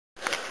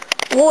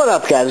What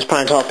up, guys? It's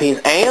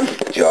Prime12Ps and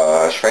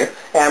Josh, right?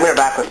 And we're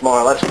back with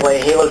more. Let's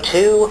play Halo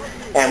 2,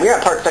 and we're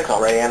at part 6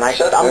 already, and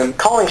I'm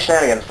calling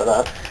shenanigans for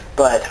that,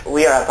 but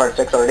we are at part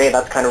 6 already.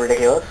 That's kind of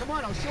ridiculous. Come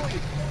on, I'll show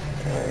you.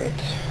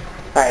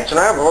 Alright, so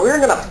now we're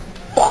gonna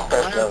fuck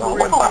this dude.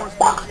 We're gonna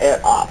fuck it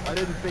up.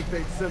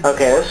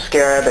 Okay, this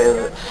scarab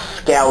is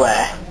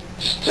scary.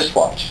 Just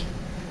watch.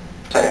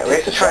 Alright, we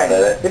have to try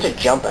it. We have to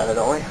jump at it,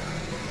 don't we?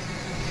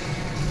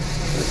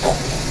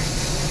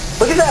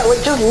 Look at that,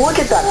 like, just look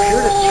at that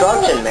pure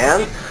destruction,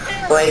 man.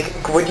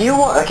 Like, would you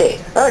want, okay,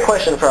 another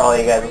question for all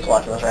you guys that's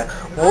watching this, right?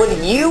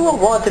 Would you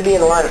want to be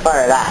in the line of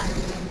fire of that?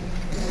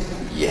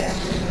 Yes.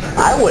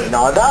 I would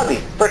not. That would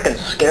be freaking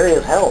scary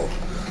as hell.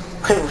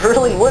 It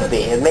really would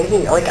be. It makes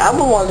me, like, I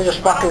would want to just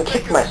fucking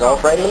kick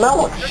myself right in the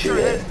melon.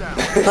 Shit.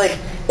 It's like,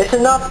 it's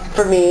enough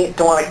for me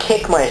to want to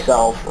kick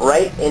myself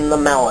right in the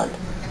melon.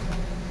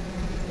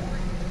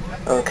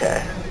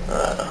 Okay.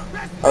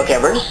 Okay,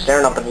 we're just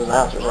staring up at his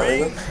ass for some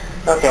reason.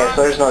 Okay,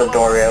 so there's another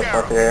door right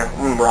up here.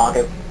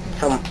 Rocket.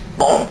 Come,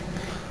 boom.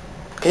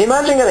 Can you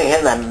imagine getting hit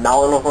in that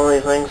melon with one of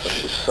these things?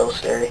 It's just so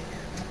scary.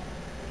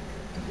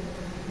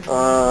 This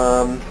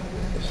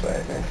way,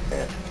 I think.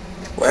 Yeah.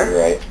 Where?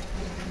 Right.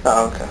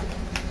 Oh, okay.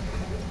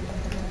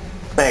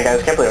 Man, guys,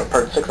 I can't believe we're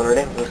part 6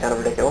 already. This is kind of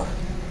ridiculous.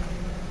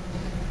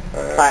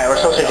 Alright, we're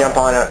supposed to jump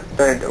on it.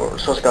 We're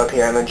supposed to go up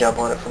here and then jump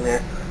on it from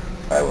here.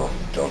 I will.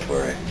 Don't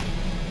worry.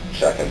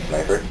 Shotgun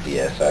sniper?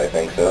 Yes, I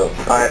think so.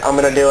 Alright, I'm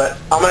gonna do it.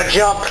 I'm gonna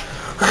jump!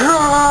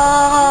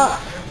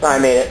 I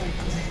made it.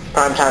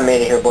 Prime time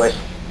made it here, boys.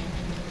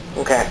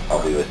 Okay.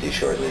 I'll be with you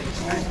shortly.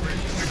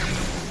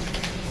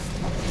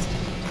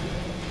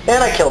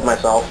 And I killed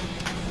myself.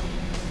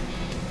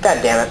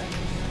 God damn it.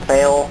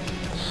 Fail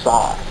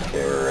soft.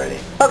 Okay, we're ready.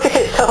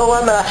 Okay, so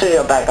I'm gonna actually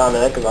go back onto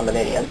it because I'm an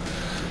idiot.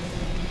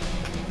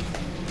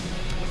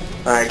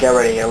 Alright, get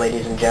ready here,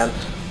 ladies and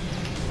gents.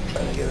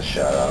 Trying to get a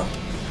shot off.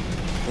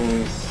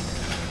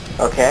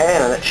 Okay,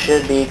 and then it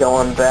should be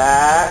going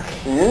back.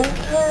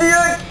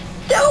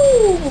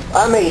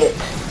 I made it.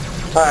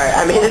 Alright,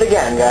 I made it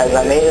again, guys.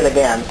 I made it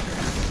again.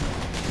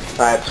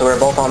 Alright, so we're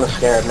both on the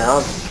scarab now.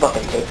 Let's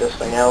fucking take this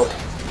thing out.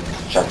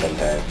 Shotgun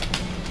time.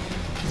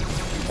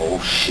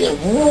 Oh shit.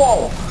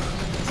 Whoa!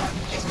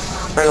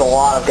 There's a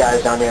lot of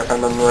guys down here if I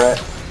remember right.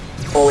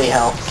 Holy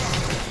hell.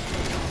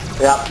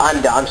 Yep,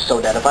 I'm done. I'm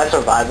so dead. If I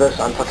survive this,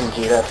 I'm fucking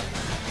Jesus.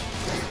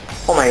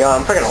 Oh my god,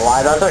 I'm freaking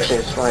alive. That's actually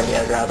a smart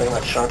idea, grabbing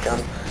that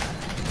shotgun.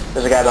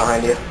 There's a guy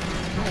behind you.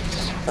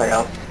 There you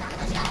go.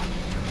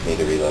 Need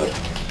to reload.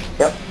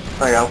 Yep,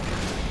 there you go.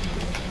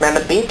 Man,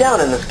 the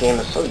beatdown in this game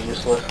is so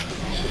useless.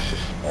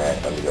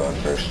 Alright, let me go in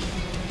first.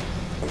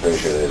 I'm pretty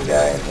sure there's a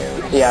guy in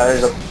here. Yeah,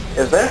 there's a...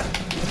 Is there?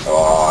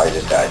 Oh, I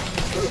just died.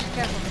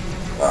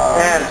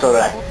 And so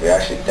did I. We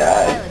actually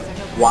died.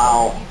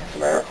 Wow. It's a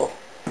miracle.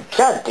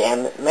 God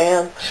damn it,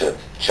 man.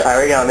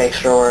 Alright, we gotta make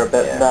sure we're a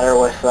bit better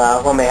with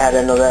when we head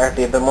into there,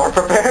 be a bit more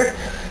prepared.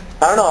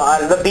 I don't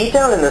know, the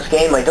beatdown in this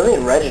game, like, doesn't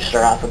even register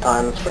half the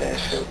time. It's pretty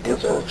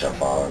stupid.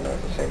 Jump on at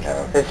the same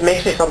time. It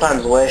makes me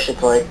sometimes wish,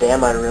 it's like,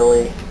 damn, I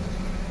really...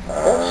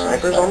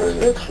 snipers on this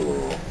bitch?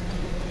 Cool.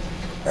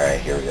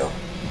 Alright, here we go.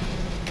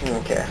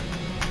 Okay.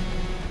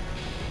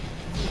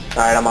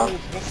 Alright, I'm on.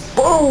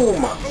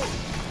 Boom!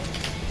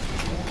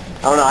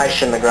 I don't know, I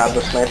shouldn't have grabbed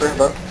the sniper,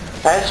 but...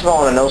 I just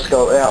want a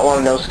no-scope, I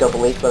want a no-scope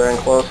elite, but they're in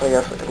close, I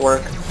guess it could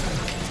work.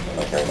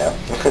 Okay, now.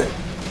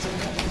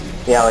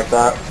 Yeah, like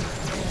that.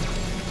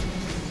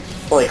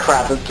 Holy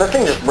crap, that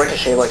thing just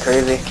ricocheted like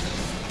crazy.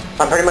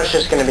 I'm pretty much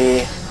just gonna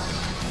be...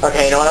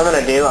 Okay, you know what I'm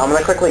gonna do? I'm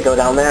gonna quickly go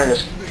down there and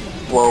just...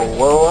 Whoa,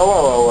 whoa, whoa,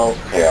 whoa, whoa, whoa.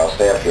 Here, I'll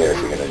stay up here if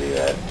you're gonna do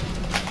that.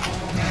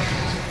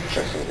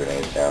 Chuck some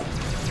grenades down.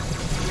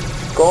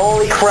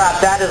 Holy crap,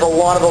 that is a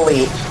lot of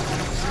elites.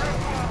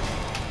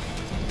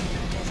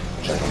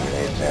 Chuck some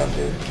grenades down,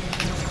 too.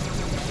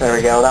 There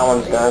we go, that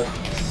one's done.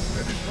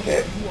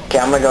 Okay. Okay,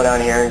 I'm gonna go down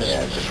here and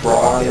just roll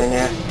on in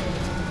here.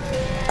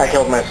 I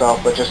killed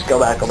myself, but just go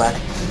back, go back.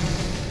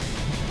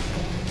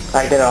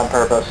 I did it on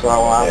purpose, so that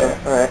will happen.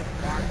 Alright.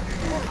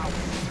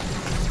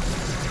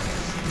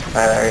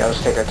 Alright, there we go,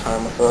 just take our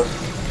time with this.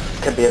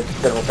 Could be a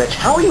bit of a bitch.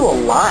 How are you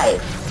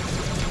alive?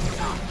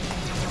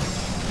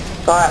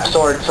 Alright,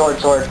 sword. I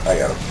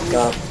got him.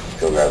 Got him.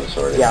 Go grab the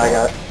sword. Yeah, I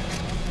got it.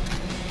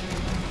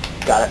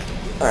 Got it.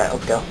 Alright,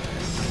 let's go.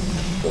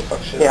 Go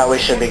fuck shit. Yeah, we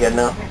should be good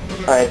now.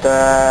 Alright,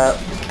 okay.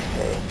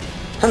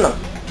 It's in the...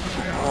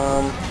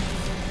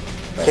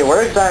 Okay,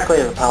 where exactly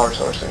is the power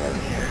source in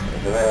here?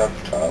 Is it up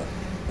top?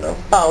 No.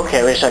 Oh,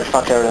 okay, we just had to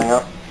fuck everything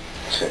up.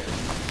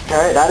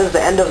 Alright, that is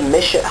the end of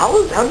mission. How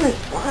did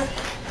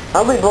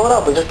we blow it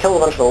up? We just killed a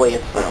bunch of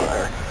elites.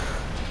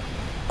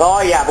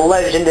 Oh yeah, the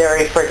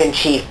legendary freaking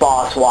chief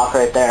boss walk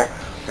right there.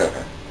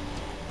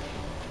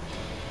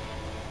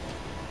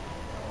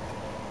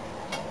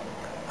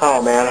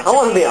 Oh man, I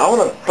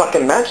want to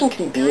fucking imagine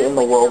can you be in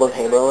the world of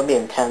Halo. It would be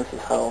intense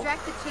as hell. I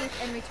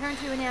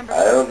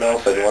don't know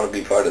if I'd want to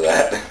be part of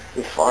that. It'd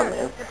be fun,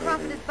 man. The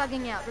Prophet is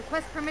bugging out.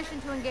 Request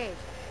permission to engage.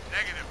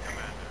 Negative,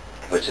 Commander.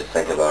 But just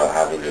think about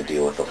having to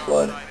deal with the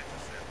flood.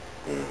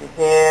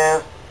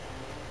 Yeah.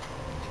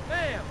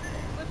 Bam!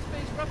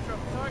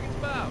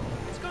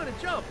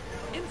 jump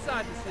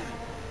inside the city.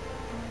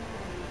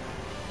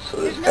 So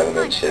this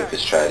government ship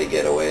is trying to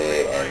get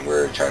away, and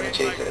we're trying to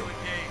chase it.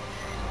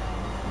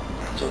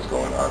 That's what's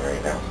going on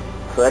right now.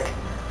 Click.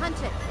 Hunt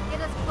it.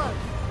 Get us close.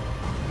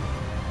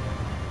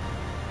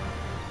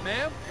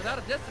 Ma'am, without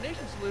a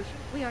destination solution.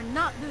 We are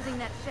not losing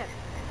that ship.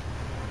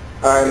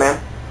 Alright, ma'am.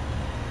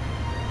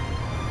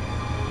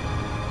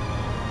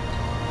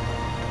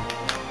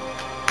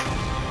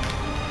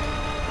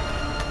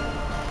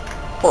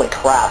 Holy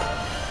crap.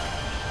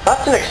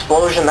 That's an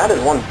explosion. That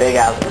is one big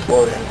ass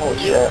explosion. Holy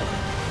shit.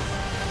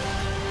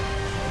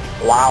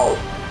 Wow.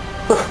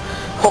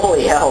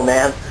 Holy hell,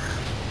 man.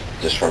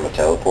 Just from a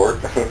teleport?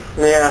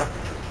 Yeah.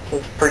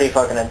 It's pretty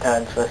fucking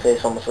intense, if I say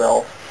so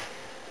myself.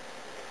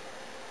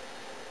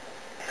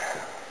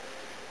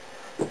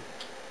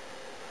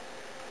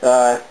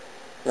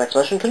 Next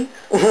mission, please?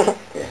 Yeah.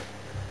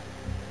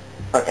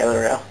 Okay,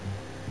 there we go.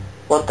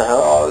 What the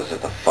hell? Oh, this is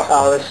the fuck.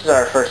 Oh, this is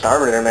our first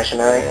Arbiter mission,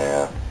 I think.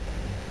 Yeah.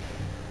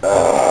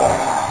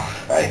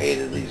 I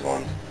hated these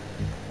ones.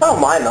 I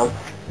don't mind them.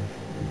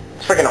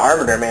 It's freaking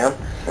Arbiter, man.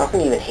 How can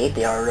you even hate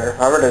the Arbiter?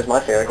 Arbiter's my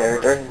favorite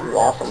character. He's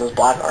awesome. His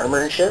black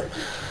armor and shit.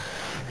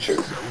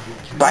 True.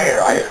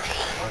 Fire I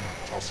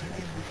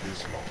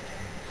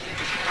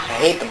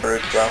hate the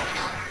brutes, bro.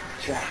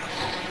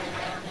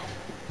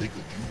 They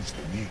could use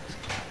the meat.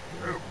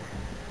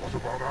 What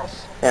about us?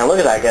 Man, look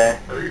at that guy.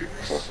 Hey,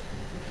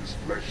 his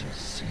flesh is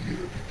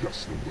seared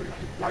just the way I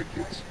like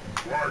it.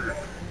 Quiet.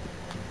 To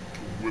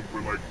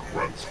whimper like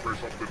grunts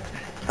fresh off the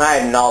teeth.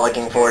 I'm not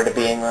looking forward to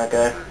being that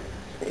guy.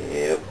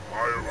 Yep.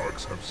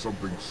 Hierarchs have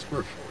something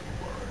special in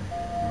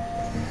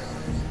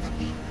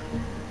mind.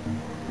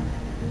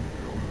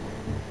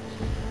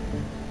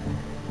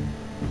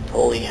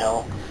 Holy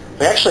hell.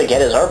 We actually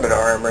get his Arbiter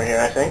armor here,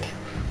 I think.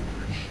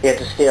 We get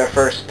to see our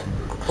first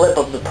clip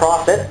of the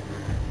Prophet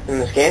in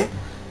this game.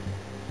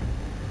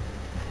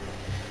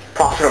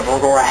 Prophet of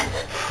Regret.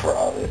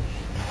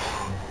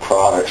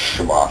 Prophet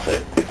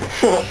Schmoffit.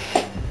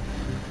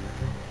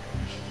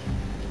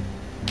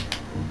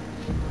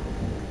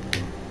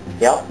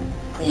 Yep.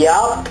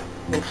 Yep.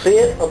 Let's see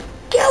it. Let's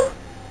go.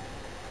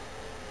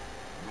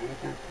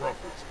 Noble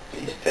prophets.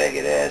 These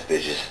faggot ass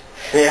bitches.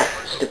 Yeah,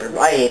 stupid.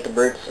 I hate the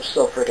brutes. They're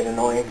so freaking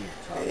annoying.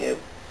 Yep.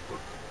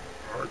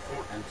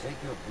 And take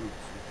your boots.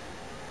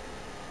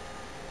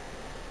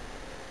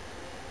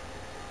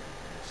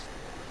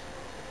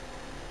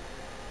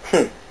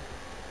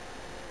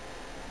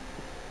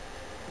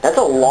 That's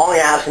a long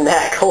ass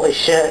neck. Holy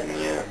shit.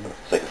 Yeah.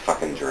 It's like a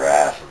fucking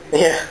giraffe.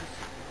 Yeah.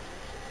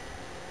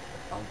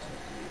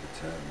 Ultimately, the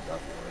terms of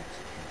your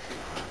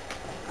execution.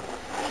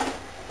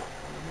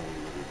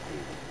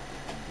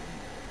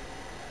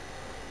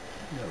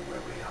 You know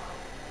where we are.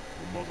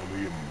 The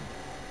mausoleum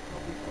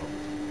of the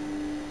prophets.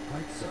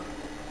 Quite so.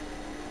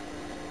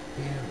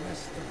 Here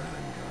rests the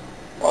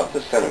vanguard. Lots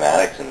of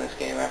cinematics in this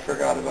game I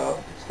forgot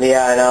about.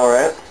 Yeah, I know,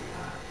 right?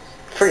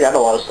 Forgot a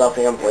lot of stuff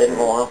we haven't played in a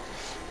while.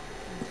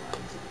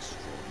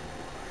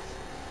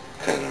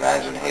 Couldn't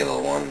imagine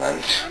Halo 1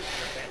 then.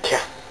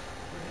 Yeah.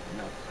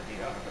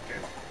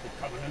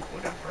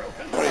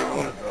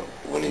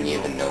 Wouldn't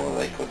even know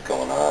like what's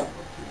going on.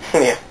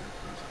 Yeah.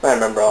 I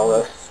remember all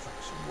this.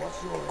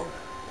 What's your order?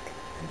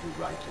 And you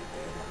rightly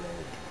bear the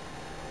blame.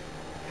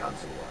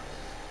 Council was.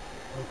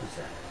 Focus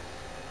that.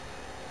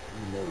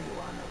 You know you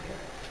are no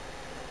hero.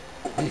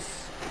 This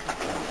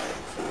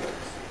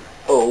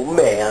Oh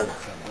man.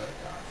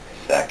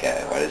 That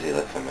guy, why does he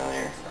look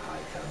familiar?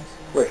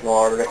 Original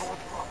Arbiter. Open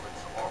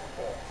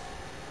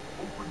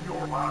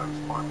your eyes,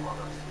 my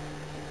brothers.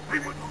 They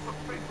witness the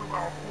faith of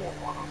our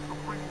forefathers to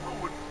bring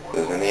ruin to us.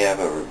 Doesn't he have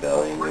a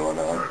rebellion going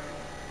on?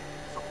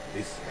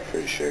 This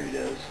Pretty sure he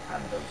does.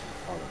 and those who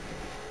follow him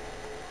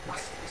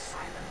must be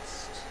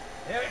silenced.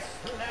 Yes,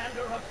 the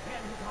lander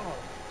offends all.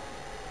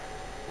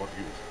 What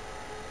use?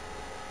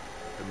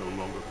 I can no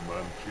longer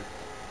command ships.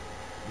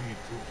 Lead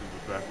troops into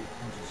battle.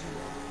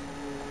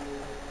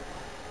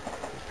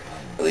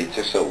 Elites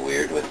are so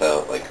weird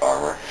without like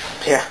armor.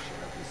 Yeah.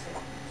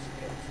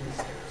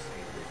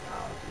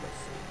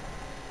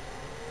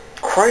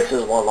 Christ, this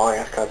is one long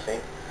ass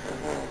cutscene.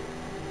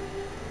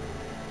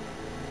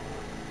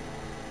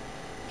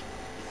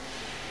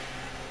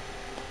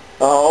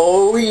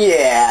 Oh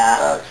yeah.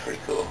 That's pretty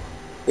cool.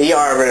 The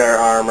Arbiter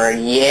armor.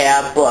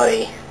 Yeah,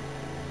 buddy.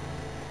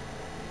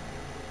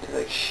 He's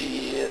like,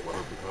 shit.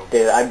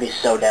 Dude, I'd be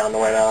so down to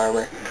wear that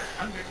armor.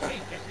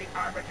 Undertake as the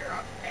arbiter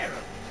of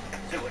error.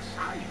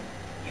 Suicide.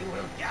 You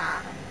will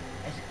die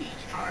as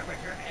each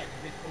arbiter has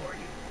before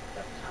you.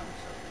 The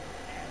council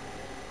will have.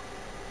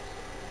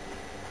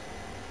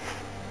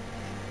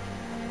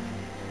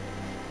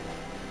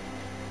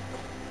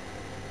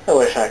 I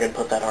wish I could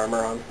put that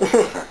armor on.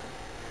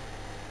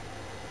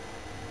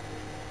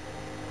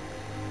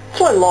 It's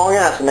one long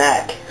ass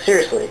neck.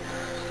 Seriously.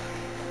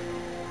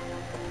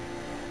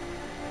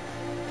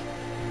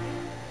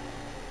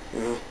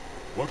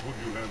 What would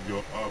you have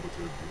your arbiter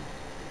do?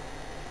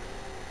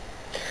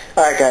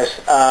 Alright guys,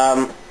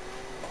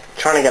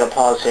 trying to get a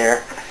pause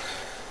here.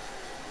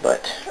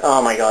 But,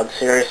 oh my god,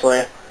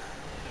 seriously.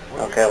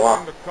 Okay,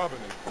 well,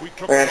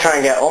 we're gonna try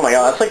and get, oh my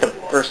god, that's like the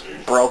first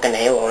broken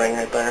Halo ring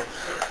right there.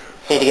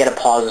 Need to get a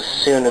pause as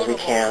soon as we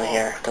can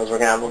here, because we're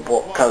gonna have a,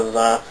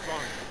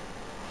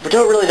 we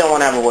really don't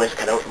want to have a voice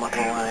cut out, I'm not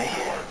gonna lie.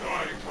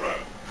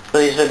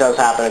 But if it does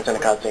happen, it's in a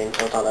cutscene,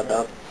 so it's not that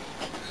bad.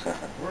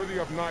 Worthy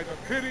of neither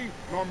pity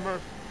nor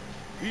mercy,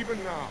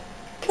 even now.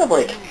 Kind of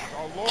like,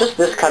 just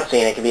this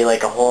cutscene, it could be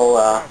like a whole,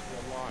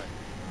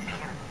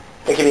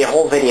 it could be a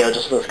whole video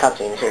just for this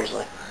cutscene,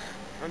 seriously.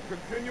 And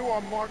continue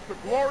our march to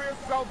glorious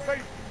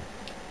salvation.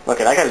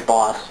 Look at that guy's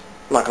boss,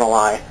 I'm not gonna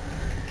lie.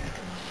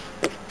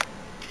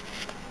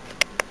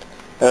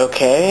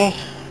 Okay,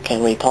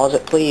 can we pause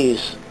it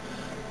please?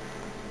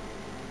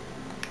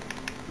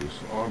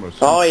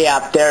 Oh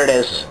yeah, there it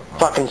is.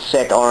 Fucking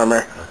sick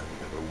armor.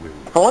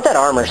 I want that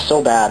armor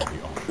so bad.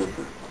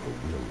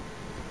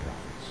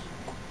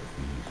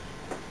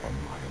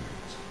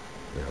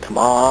 Come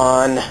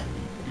on.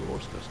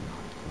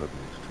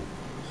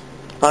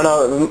 I don't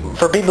know,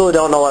 for people who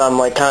don't know what I'm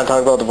like kind of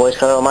talking about the voice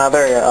cut out,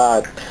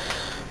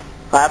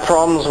 I have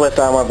problems with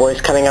my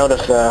voice cutting out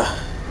if the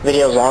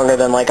video's longer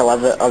than like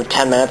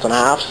 10 minutes and a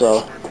half,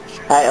 so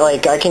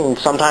I can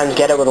sometimes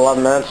get it with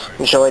 11 minutes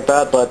and shit like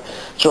that, but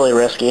it's really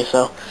risky,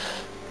 so.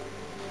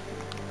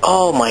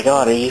 Oh my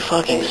god, are you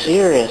fucking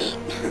serious?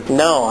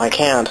 No, I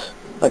can't.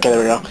 Okay, there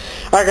we go.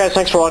 Alright guys,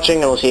 thanks for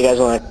watching, and we'll see you guys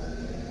in the next